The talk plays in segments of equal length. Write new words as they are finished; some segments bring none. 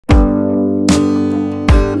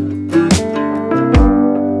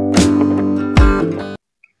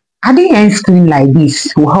Adding end screen like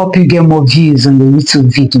this will help you get more views on the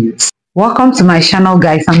YouTube videos. Welcome to my channel,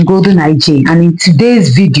 guys. I'm Golden IJ, and in today's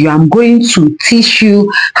video I'm going to teach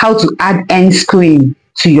you how to add end screen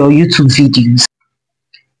to your YouTube videos.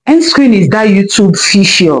 End screen is that YouTube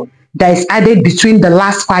feature that is added between the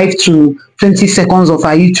last 5 to 20 seconds of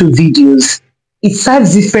our YouTube videos. It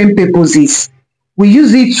serves different purposes. We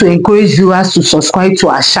use it to encourage viewers to subscribe to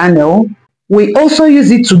our channel. We also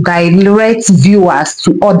use it to direct viewers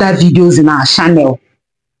to other videos in our channel.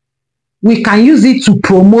 We can use it to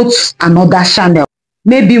promote another channel.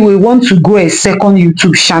 Maybe we want to grow a second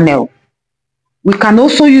YouTube channel. We can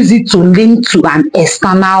also use it to link to an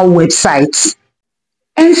external website.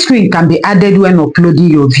 End screen can be added when uploading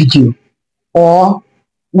your video or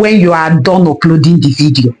when you are done uploading the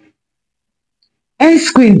video. End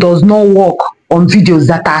screen does not work on videos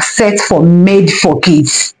that are set for made for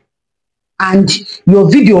kids, and your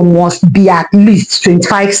video must be at least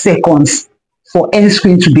 25 seconds for end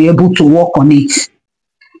screen to be able to work on it.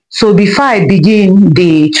 So before I begin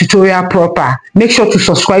the tutorial proper, make sure to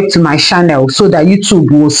subscribe to my channel so that YouTube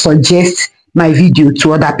will suggest my video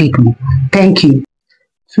to other people. Thank you.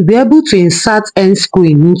 To be able to insert end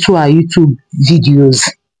screen into our YouTube videos,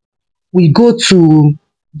 we go to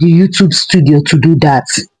the YouTube studio to do that.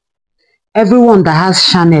 Everyone that has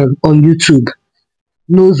channel on YouTube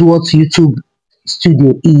knows what YouTube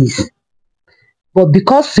studio is. But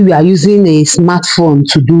because we are using a smartphone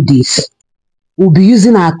to do this, we'll be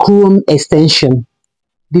using our Chrome extension,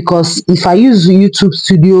 because if I use YouTube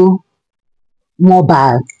Studio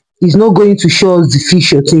Mobile, it's not going to show us the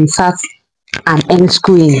feature to insert an end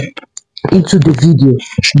screen into the video.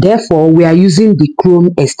 Therefore, we are using the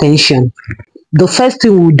Chrome extension. The first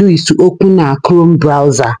thing we'll do is to open our Chrome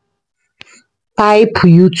browser. Type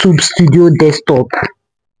YouTube Studio Desktop.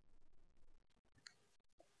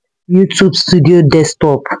 YouTube Studio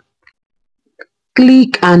Desktop.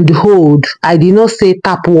 Click and hold. I did not say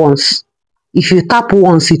tap once. If you tap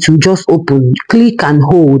once, it will just open. Click and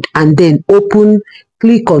hold, and then open.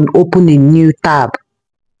 Click on open a new tab.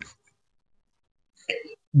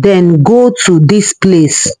 Then go to this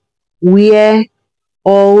place where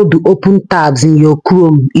all the open tabs in your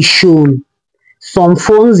Chrome is shown. Some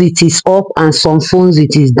phones it is up and some phones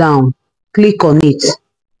it is down. Click on it.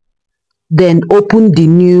 Then open the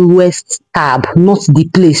newest tab, not the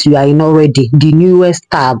place you are in already, the newest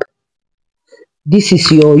tab. This is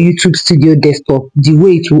your YouTube Studio Desktop, the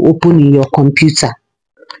way it will open in your computer.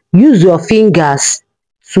 Use your fingers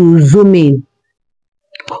to zoom in.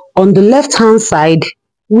 On the left hand side,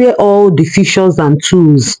 where all the features and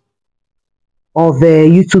tools of the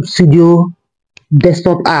YouTube Studio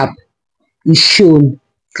Desktop app is shown,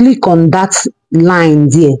 click on that line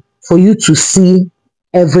there for you to see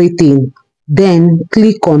everything. Then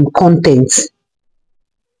click on content.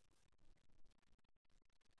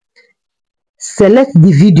 Select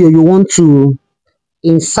the video you want to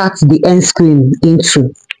insert the end screen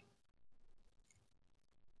into.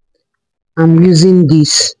 I'm using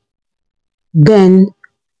this. Then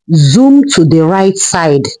zoom to the right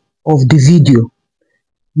side of the video.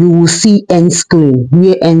 You will see end screen,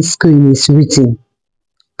 where end screen is written.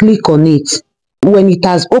 Click on it. When it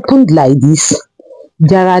has opened like this,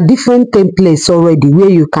 there are different templates already where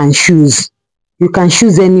you can choose. You can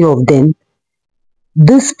choose any of them.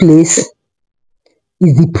 This place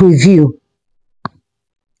is the preview.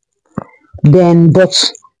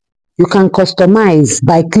 But you can customize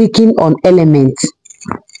by clicking on elements.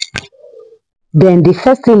 Then the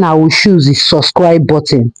first thing I will choose is subscribe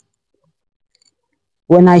button.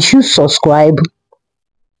 When I choose subscribe,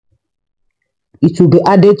 it will be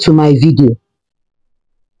added to my video.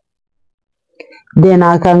 Then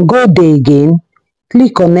I can go there again,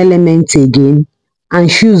 click on elements again, and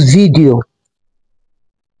choose video.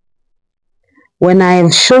 When I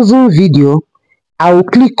have chosen video, I will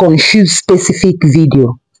click on choose specific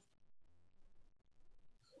video.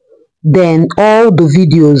 Then all the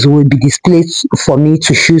videos will be displayed for me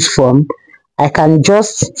to choose from. I can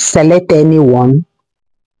just select any one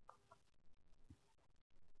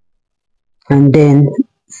and then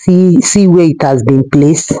see where it has been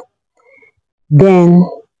placed. Then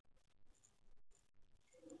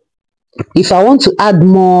if I want to add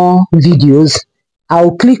more videos,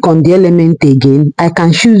 I'll click on the element again. I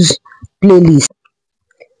can choose playlist.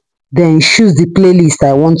 Then choose the playlist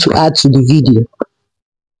I want to add to the video.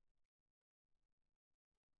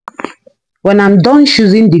 When I'm done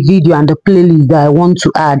choosing the video and the playlist that I want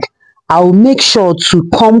to add, I'll make sure to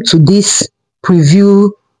come to this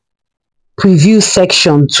preview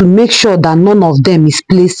section to make sure that none of them is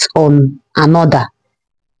placed on another.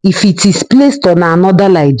 If it is placed on another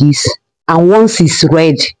like this, and once it's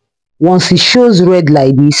red, Once it shows red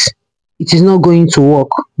like this, it is not going to work.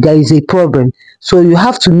 There is a problem. So you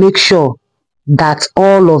have to make sure that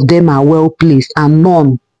all of them are well placed and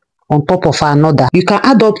none on top of another. You can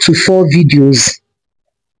add up to 4 videos.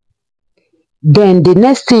 Then the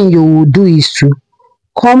next thing you will do is to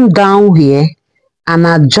come down here and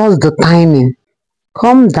adjust the timing.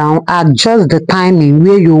 Come down, adjust the timing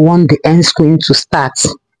where you want the end screen to start.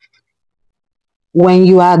 When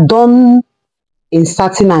you are done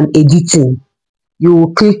inserting and editing, you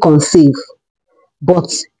will click on save.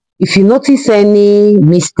 But if you notice any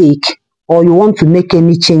mistake or you want to make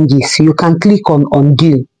any changes, you can click on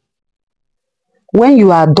undo. When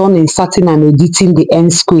you are done inserting and editing the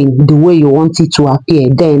end screen the way you want it to appear,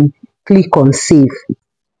 then click on save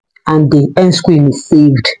and the end screen is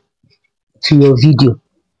saved to your video.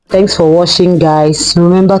 Thanks for watching, guys.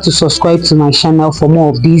 Remember to subscribe to my channel for more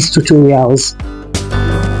of these tutorials.